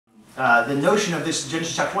the notion of this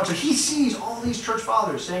Genesis chapter 1. So he sees all these church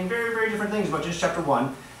fathers saying very, very different things about Genesis chapter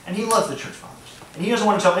 1, and he loves the church fathers. And he doesn't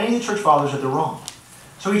want to tell any of the church fathers that they're wrong.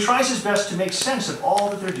 So he tries his best to make sense of all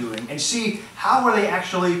that they're doing and see how are they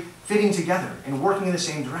actually fitting together and working in the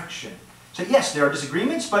same direction. So yes, there are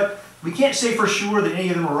disagreements, but we can't say for sure that any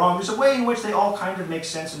of them are wrong. There's a way in which they all kind of make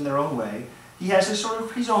sense in their own way. He has his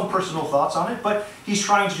own personal thoughts on it, but he's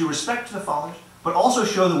trying to do respect to the fathers, but also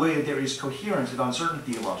show the way that there is coherence about certain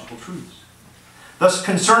theological truths. Thus,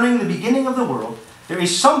 concerning the beginning of the world, there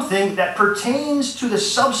is something that pertains to the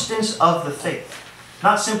substance of the faith.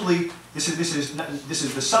 Not simply, this is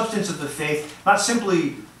the substance of the faith, not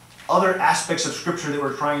simply other aspects of Scripture that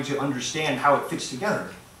we're trying to understand how it fits together.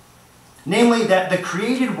 Namely, that the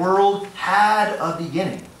created world had a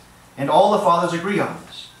beginning, and all the fathers agree on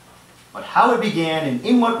this. But how it began and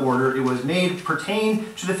in what order it was made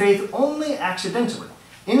pertain to the faith only accidentally,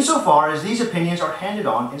 insofar as these opinions are handed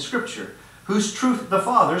on in Scripture, whose truth the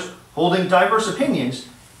fathers, holding diverse opinions,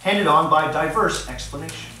 handed on by diverse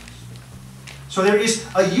explanations. So there is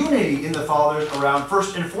a unity in the fathers around,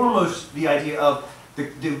 first and foremost, the idea of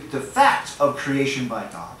the fact of creation by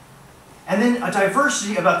God, and then a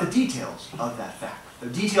diversity about the details of that fact, the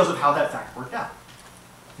details of how that fact worked out.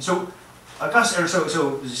 And so,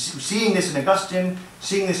 seeing this in Augustine,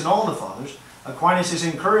 seeing this in all the fathers, Aquinas is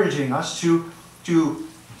encouraging us to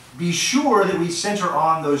be sure that we center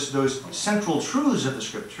on those central truths of the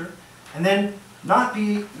Scripture, and then not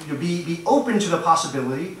be open to the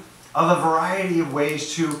possibility of a variety of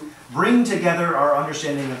ways to bring together our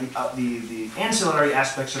understanding of the ancillary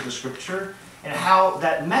aspects of the Scripture, and how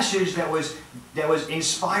that message that was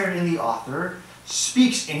inspired in the author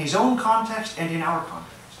speaks in his own context and in our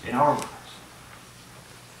context, in our lives.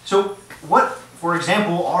 So what, for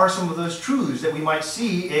example, are some of those truths that we might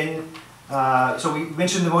see in, so we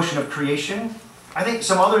mentioned the motion of creation. I think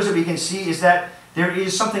some others that we can see is that there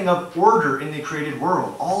is something of order in the created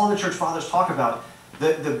world. All of the church fathers talk about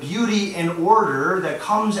the beauty and order that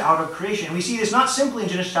comes out of creation. And we see this not simply in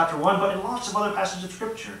Genesis chapter 1, but in lots of other passages of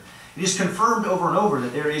Scripture. It is confirmed over and over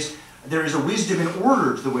that there is a wisdom and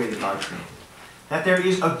order to the way that God created. That there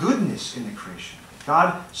is a goodness in the creation.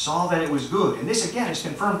 God saw that it was good. And this, again, is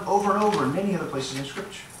confirmed over and over in many other places in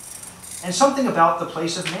Scripture. And something about the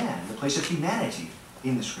place of man, the place of humanity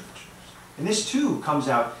in the Scriptures. And this, too, comes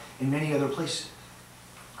out in many other places.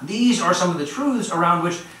 These are some of the truths around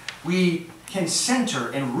which we can center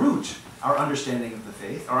and root our understanding of the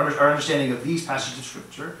faith, our understanding of these passages of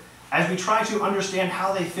Scripture, as we try to understand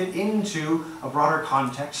how they fit into a broader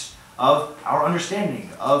context of our understanding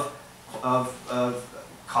of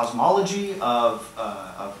cosmology, of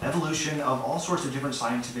evolution, of all sorts of different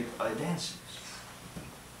scientific advances.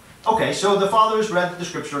 Okay, so the fathers read the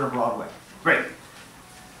Scripture in a broad way. Great.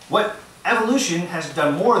 What evolution has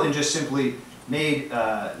done more than just simply made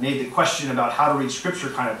the question about how to read Scripture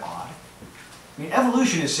kind of odd. I mean,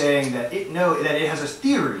 evolution is saying that it has a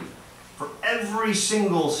theory for every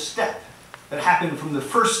single step that happened from the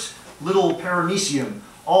first little paramecium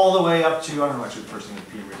all the way up to, I don't know actually the first thing,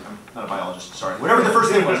 I'm not a biologist, sorry, whatever the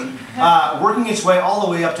first thing was, working its way all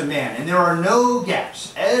the way up to man. And there are no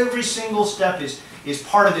gaps. Every single step is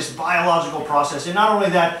part of this biological process. And not only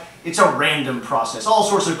that, it's a random process. All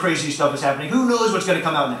sorts of crazy stuff is happening. Who knows what's going to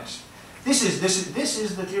come out next? This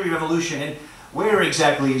is the theory of evolution. And where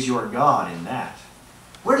exactly is your God in that?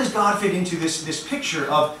 Where does God fit into this picture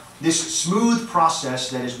of this smooth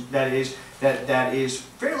process that is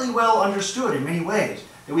fairly well understood in many ways,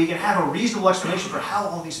 that we can have a reasonable explanation for how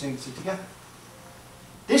all these things fit together?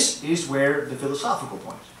 This is where the philosophical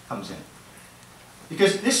point comes in.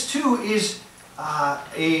 Because this too is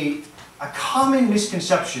a common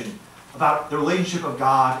misconception about the relationship of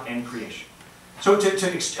God and creation. So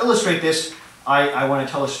to illustrate this, I want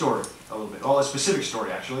to tell a story a little bit. Well, a specific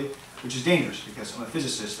story actually, which is dangerous because I'm a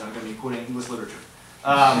physicist and I'm going to be quoting English literature.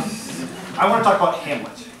 I want to talk about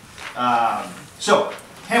Hamlet. So,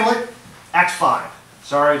 Hamlet, Act 5.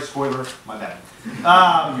 Sorry, spoiler, my bad.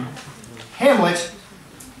 Hamlet,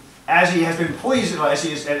 as he has been poisoned, as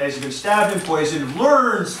he has been stabbed and poisoned,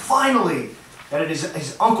 learns finally that it is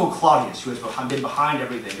his uncle Claudius who has been behind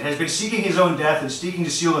everything, and has been seeking his own death and seeking to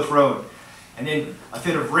steal the throne. And in a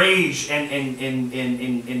fit of rage and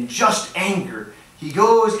in just anger, he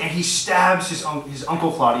goes and he stabs his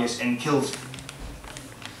uncle Claudius and kills him.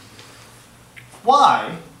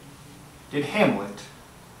 Why did Hamlet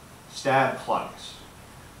stab Claudius?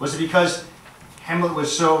 Was it because Hamlet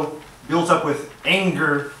was so built up with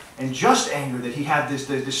anger and just anger that he had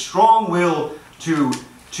this strong will to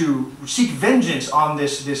seek vengeance on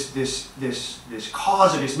this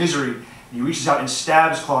cause of his misery, And he reaches out and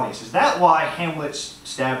stabs Claudius. Is that why Hamlet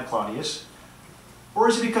stabbed Claudius? Or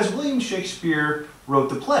is it because William Shakespeare wrote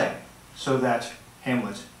the play so that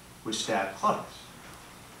Hamlet would stab Claudius?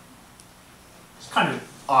 It's kind of an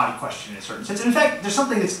odd question in a certain sense. And in fact, there's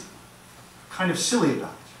something that's kind of silly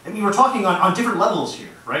about it. I mean, we're talking on different levels here,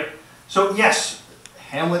 right? So yes,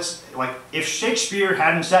 Hamlet's, like, if Shakespeare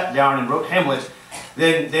hadn't sat down and wrote Hamlet,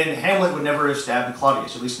 then Hamlet would never have stabbed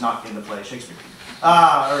Claudius, at least not in the play Shakespeare.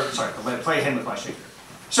 The play Hamlet by Shakespeare.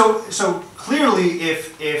 So clearly,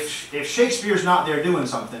 if Shakespeare's not there doing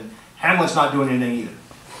something, Hamlet's not doing anything either.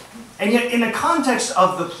 And yet, in the context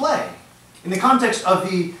of the play, in the context of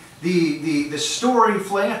the story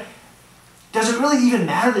play, does it really even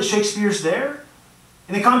matter that Shakespeare's there?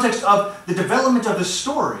 In the context of the development of the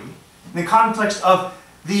story, in the context of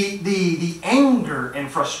the anger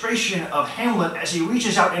and frustration of Hamlet as he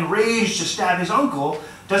reaches out enraged to stab his uncle,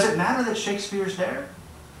 does it matter that Shakespeare's there?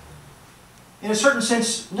 In a certain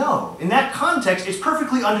sense, no. In that context, it's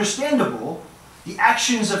perfectly understandable the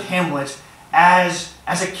actions of Hamlet as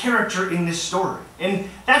a character in this story. And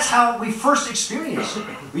that's how we first experience it.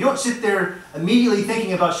 We don't sit there immediately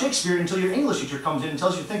thinking about Shakespeare until your English teacher comes in and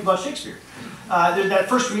tells you to think about Shakespeare. That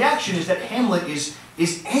first reaction is that Hamlet is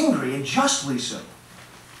angry, and justly so.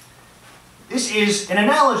 This is an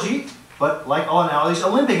analogy, but like all analogies, a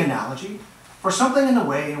limping analogy, for something in the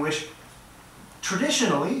way in which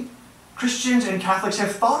traditionally Christians and Catholics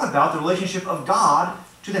have thought about the relationship of God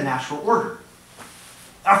to the natural order.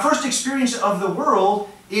 Our first experience of the world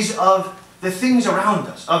is of the things around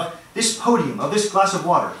us, of this podium, of this glass of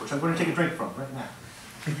water, which I'm going to take a drink from right now.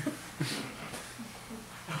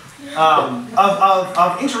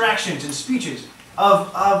 Of interactions and speeches,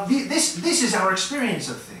 this is our experience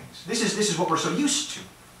of things. This is what we're so used to.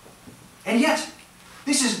 And yet,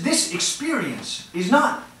 this experience is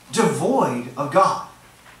not devoid of God.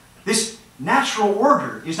 This natural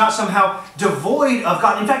order is not somehow devoid of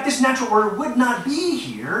God. In fact, this natural order would not be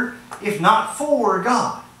here if not for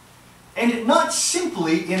God. And not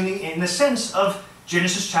simply in the sense of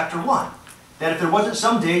Genesis chapter 1. That if there wasn't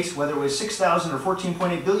some date, whether it was 6,000 or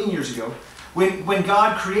 14.8 billion years ago, when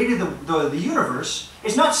God created the universe,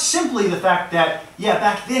 it's not simply the fact that, yeah,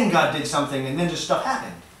 back then God did something and then just stuff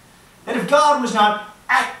happened. That if God was not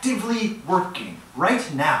actively working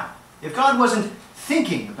right now, if God wasn't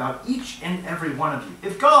thinking about each and every one of you,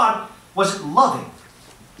 if God wasn't loving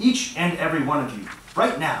each and every one of you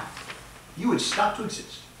right now, you would stop to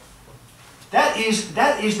exist. That is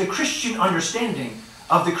the Christian understanding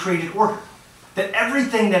of the created order. That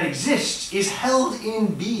everything that exists is held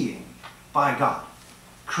in being by God.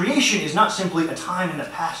 Creation is not simply a time in the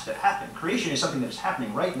past that happened. Creation is something that is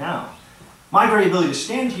happening right now. My very ability to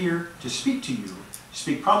stand here, to speak to you,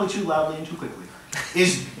 speak probably too loudly and too quickly,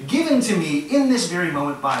 is given to me in this very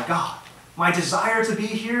moment by God. My desire to be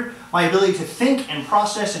here, my ability to think and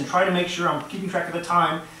process and try to make sure I'm keeping track of the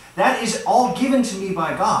time, that is all given to me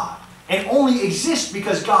by God. And only exists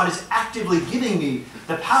because God is actively giving me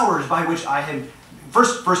the powers by which I have,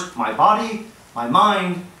 first my body, my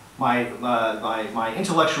mind, my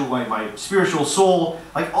intellectual, my spiritual soul,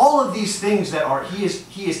 like all of these things that are, He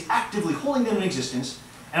is actively holding them in existence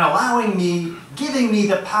and allowing me, giving me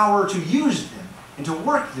the power to use them and to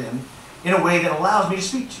work them in a way that allows me to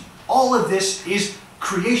speak to you. All of this is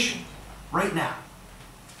creation right now.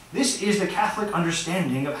 This is the Catholic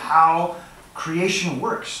understanding of how creation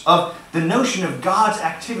works, of the notion of God's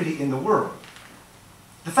activity in the world.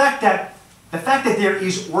 The fact that there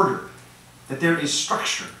is order, that there is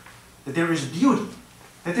structure, that there is beauty,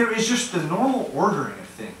 that there is just the normal ordering of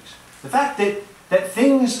things. The fact that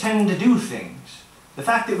things tend to do things. The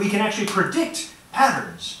fact that we can actually predict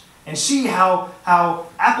patterns and see how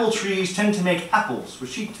apple trees tend to make apples,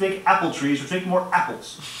 which make apple trees, which make more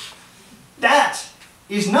apples. That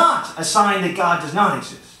is not a sign that God does not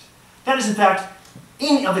exist. That is, in fact,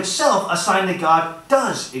 in of itself, a sign that God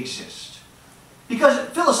does exist. Because,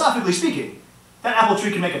 philosophically speaking, that apple tree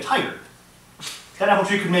can make a tiger. That apple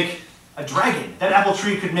tree could make a dragon. That apple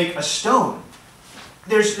tree could make a stone.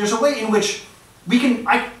 There's a way in which we can,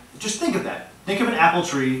 just think of that. Think of an apple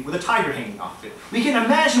tree with a tiger hanging off it. We can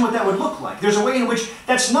imagine what that would look like. There's a way in which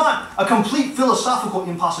that's not a complete philosophical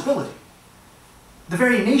impossibility. The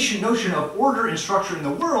very notion of order and structure in the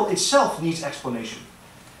world itself needs explanation.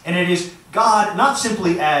 And it is God, not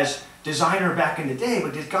simply as designer back in the day,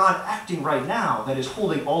 but it is God acting right now that is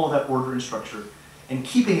holding all of that order and structure and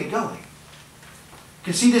keeping it going. You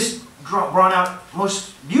can see this drawn out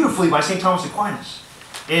most beautifully by St. Thomas Aquinas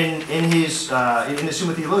in the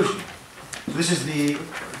Summa Theologiae. So this is the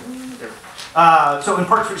so in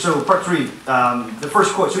part three, the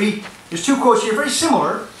first quote. So there's two quotes here, very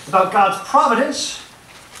similar. about God's providence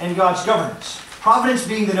and God's governance. Providence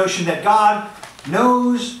being the notion that God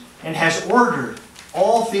knows and has ordered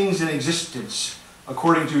all things in existence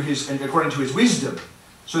according to his wisdom,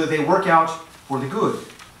 so that they work out for the good.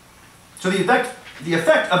 So the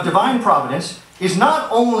effect of divine providence is not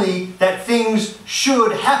only that things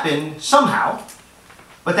should happen somehow,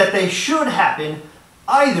 but that they should happen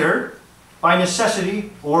either by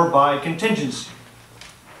necessity or by contingency.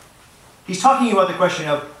 He's talking about the question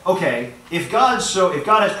of, okay, if God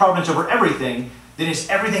has providence over everything, then is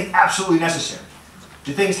everything absolutely necessary?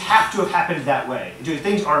 Do things have to have happened that way?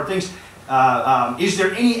 Is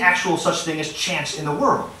there any actual such thing as chance in the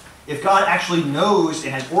world? If God actually knows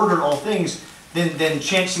and has ordered all things, then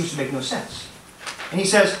chance seems to make no sense. And he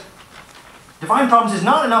says, divine providence is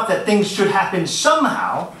not enough that things should happen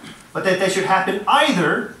somehow, but that they should happen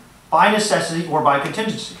either by necessity or by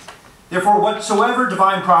contingency. Therefore, whatsoever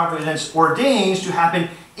divine providence ordains to happen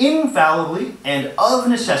infallibly and of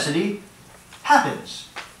necessity happens.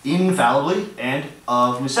 Infallibly and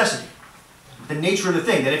of necessity. The nature of the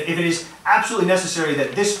thing, that if it is absolutely necessary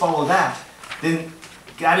that this follow that, then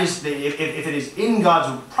if it is in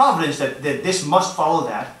God's providence that this must follow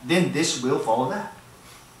that, then this will follow that.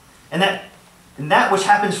 And that which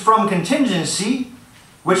happens from contingency,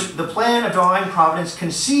 which the plan of divine providence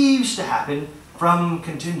conceives to happen from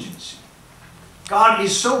contingency. God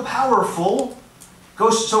is so powerful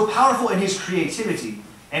in his creativity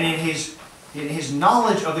and in his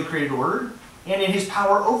knowledge of the created order and in his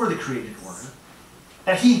power over the created order,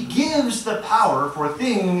 that he gives the power for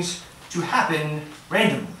things to happen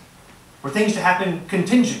randomly, for things to happen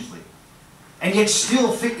contingently, and yet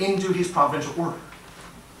still fit into his providential order.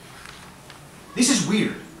 This is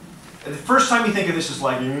weird. The first time you think of this is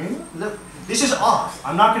like, this is odd.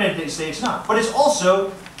 I'm not going to say it's not. But it's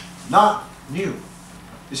also not new.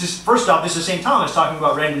 First off, this is St. Thomas talking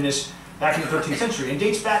about randomness back in the 13th century and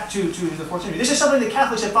dates back to the 4th century. This is something that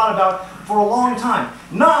Catholics had thought about for a long time.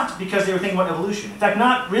 Not because they were thinking about evolution. In fact,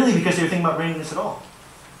 not really because they were thinking about randomness at all.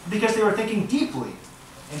 Because they were thinking deeply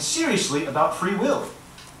and seriously about free will.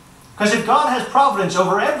 Because if God has providence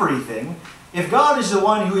over everything, if God is the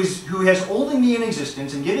one who has holding me in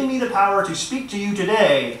existence and giving me the power to speak to you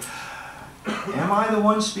today, am I the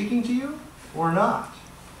one speaking to you or not?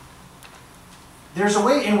 There's a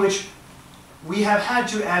way in which we have had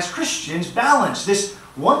to, as Christians, balance this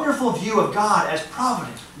wonderful view of God as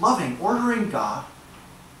provident, loving, ordering God,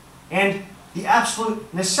 and the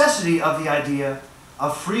absolute necessity of the idea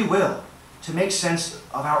of free will to make sense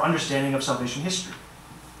of our understanding of salvation history.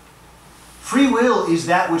 Free will is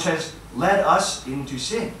that which has led us into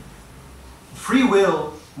sin. Free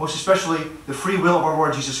will, most especially the free will of our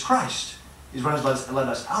Lord Jesus Christ, is what has led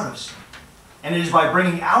us out of sin. And it is by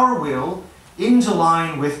bringing our will into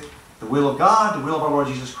line with the will of God, the will of our Lord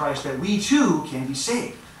Jesus Christ, that we too can be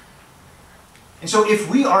saved. And so if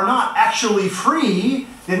we are not actually free,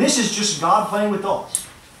 then this is just God playing with dolls.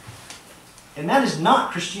 And that is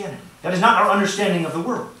not Christianity. That is not our understanding of the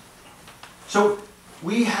world. So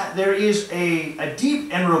there is a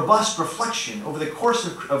deep and robust reflection over the course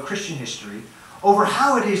of Christian history over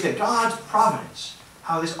how it is that God's providence,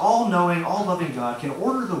 how this all-knowing, all-loving God can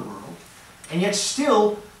order the world and yet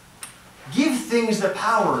still give things the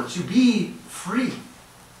power to be free.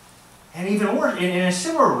 And even more, in a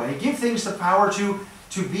similar way, give things the power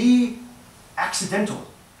to be accidental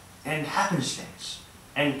and happenstance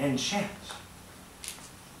and chance.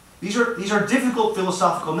 These are difficult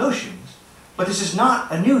philosophical notions, but this is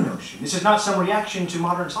not a new notion. This is not some reaction to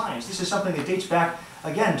modern science. This is something that dates back,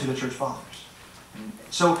 again, to the Church Fathers.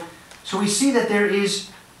 So we see that there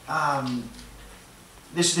is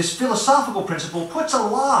this philosophical principle puts a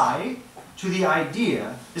lie to this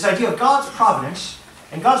idea of God's providence,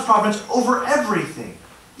 and God's providence over everything,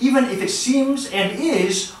 even if it seems and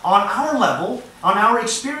is, on our level, on our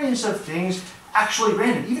experience of things, actually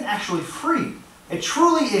random, even actually free. It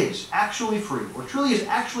truly is actually free, or truly is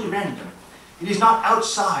actually random. It is not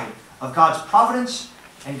outside of God's providence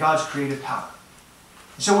and God's creative power.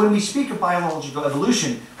 So when we speak of biological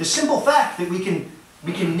evolution, the simple fact that we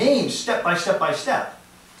can name step by step by step,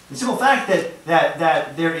 the simple fact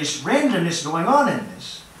that there is randomness going on in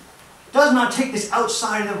this, does not take this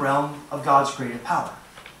outside the realm of God's creative power.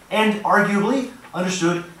 And arguably,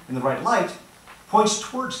 understood in the right light, points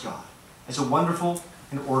towards God as a wonderful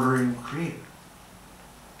and ordering creator.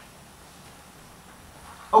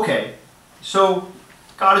 Okay, so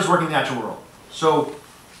God is working in the natural world. So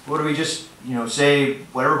what do we just, say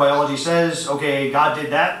whatever biology says, okay, God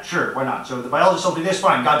did that? Sure, why not? So the biologist told me this,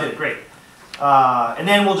 fine, God did it, great. And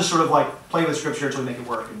then we'll just sort of play with Scripture until we make it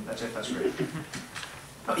work, and that's it, that's great.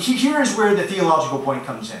 Here is where the theological point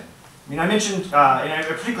comes in. I mean, I mentioned, and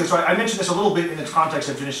I mentioned this a little bit in the context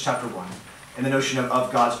of Genesis chapter 1, and the notion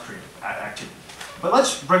of God's creative activity. But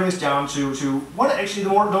let's bring this down to what actually the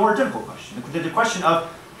more difficult question, the question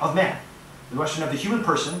of man, the question of the human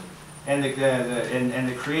person, and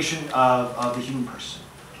the creation of the human person.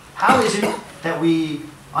 How is it that we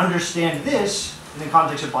understand this in the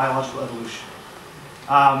context of biological evolution?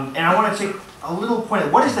 And I want to take a little point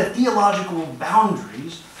at what is the theological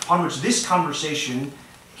boundaries upon which this conversation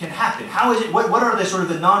can happen. How is it? What are the sort of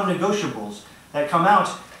the non-negotiables that come out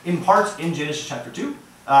in part in Genesis chapter 2,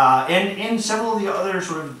 and in several of the other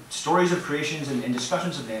sort of stories of creations and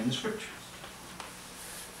discussions of man in the Scriptures?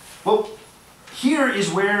 Well, here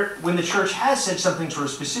is where, when the church has said something sort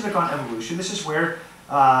of specific on evolution, this is where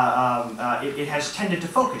it has tended to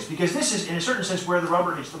focus, because this is, in a certain sense, where the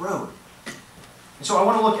rubber hits the road. And so I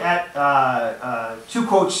want to look at two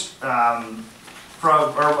quotes or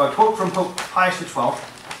a quote from Pope Pius XII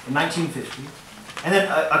in 1950, and then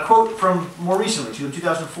a quote from more recently, in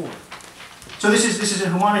 2004. So this is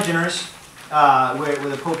in Humani Generis, where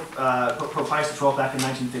the Pope Pius XII back in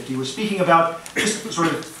 1950 was speaking about just sort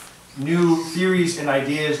of new theories and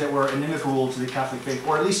ideas that were inimical to the Catholic faith,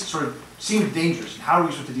 or at least sort of seemed dangerous, and how are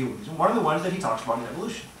we supposed to deal with these? And one of the ones that he talks about is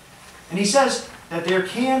evolution. And he says that there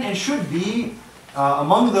can and should be,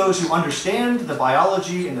 among those who understand the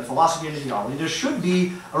biology and the philosophy and the theology, there should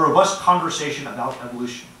be a robust conversation about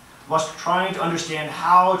evolution, robust trying to understand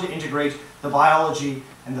how to integrate the biology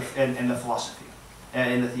and the philosophy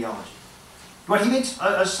and the theology. But he makes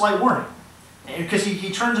a slight warning, because he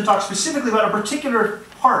turns and talks specifically about a particular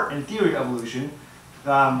part in theory of evolution,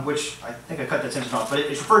 which I think I cut that sentence off, but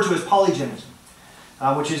it's referred to as polygenism,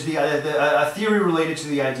 which is a theory related to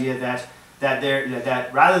the idea that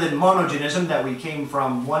rather than monogenism, that we came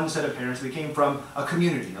from one set of parents, we came from a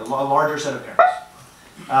community, a larger set of parents.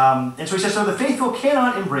 And so he says, so the faithful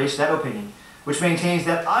cannot embrace that opinion, which maintains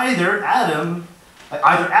that either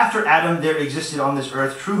after Adam there existed on this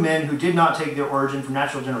earth true men who did not take their origin from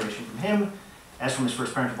natural generation from him, as from his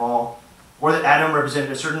first parent of all, or that Adam represented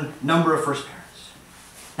a certain number of first parents.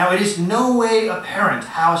 Now it is no way apparent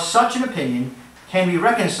how such an opinion can be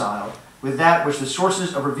reconciled with that which the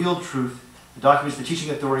sources of revealed truth, the documents, the teaching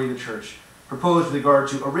authority of the church, propose with regard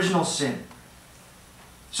to original sin.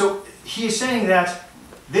 So he is saying that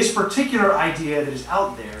this particular idea that is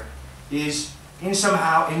out there is in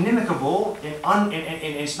somehow inimical, and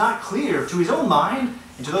it's not clear to his own mind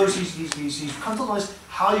and to those he's consulted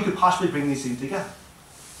how you could possibly bring these things together.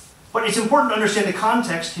 But it's important to understand the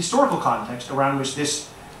context, historical context, around which this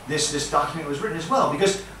document was written as well.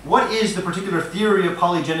 Because what is the particular theory of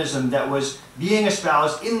polygenism that was being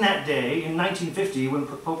espoused in that day, in 1950, when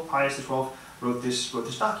Pope Pius XII wrote this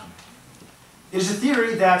document? It is a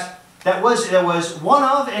theory that was one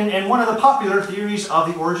of, and one of the popular theories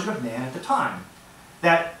of the origin of man at the time.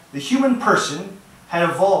 That the human person had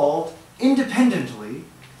evolved independently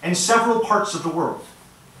in several parts of the world.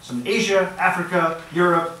 Some Asia, Africa,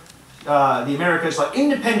 Europe, the Americas, like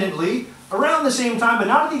independently, around the same time, but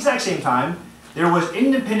not at the exact same time, there was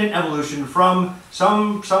independent evolution from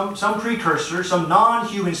some precursor, some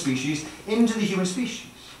non-human species, into the human species.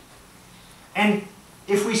 And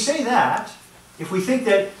if we say that, if we think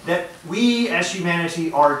that we as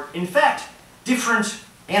humanity are in fact different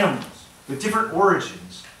animals with different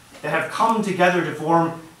origins that have come together to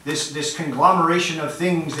form this conglomeration of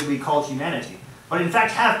things that we call humanity, but in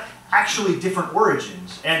fact have actually different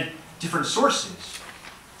origins and different sources,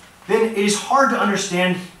 then it is hard to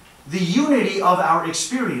understand the unity of our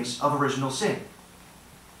experience of original sin.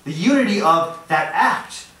 The unity of that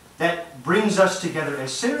act that brings us together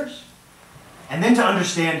as sinners, and then to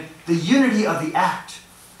understand the unity of the act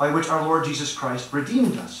by which our Lord Jesus Christ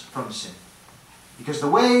redeemed us from sin. Because the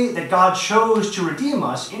way that God chose to redeem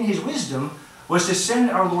us in his wisdom was to send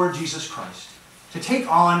our Lord Jesus Christ to take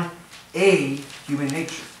on a human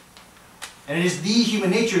nature. And it is the human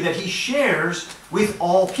nature that he shares with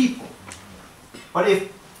all people. But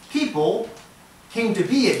if people came to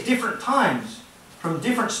be at different times, from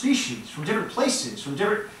different species, from different places,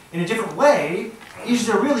 in a different way, is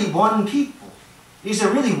there really one people? Is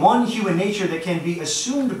there really one human nature that can be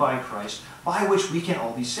assumed by Christ, by which we can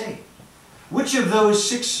all be saved? Which of those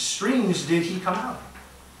 6 streams did he come out of?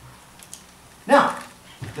 Now,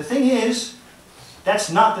 the thing is,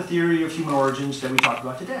 that's not the theory of human origins that we talked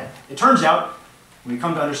about today. It turns out, when we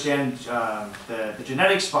come to understand the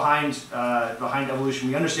genetics behind evolution,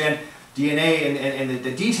 we understand DNA and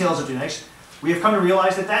the details of genetics, we have come to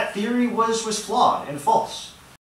realize that that theory was flawed and false.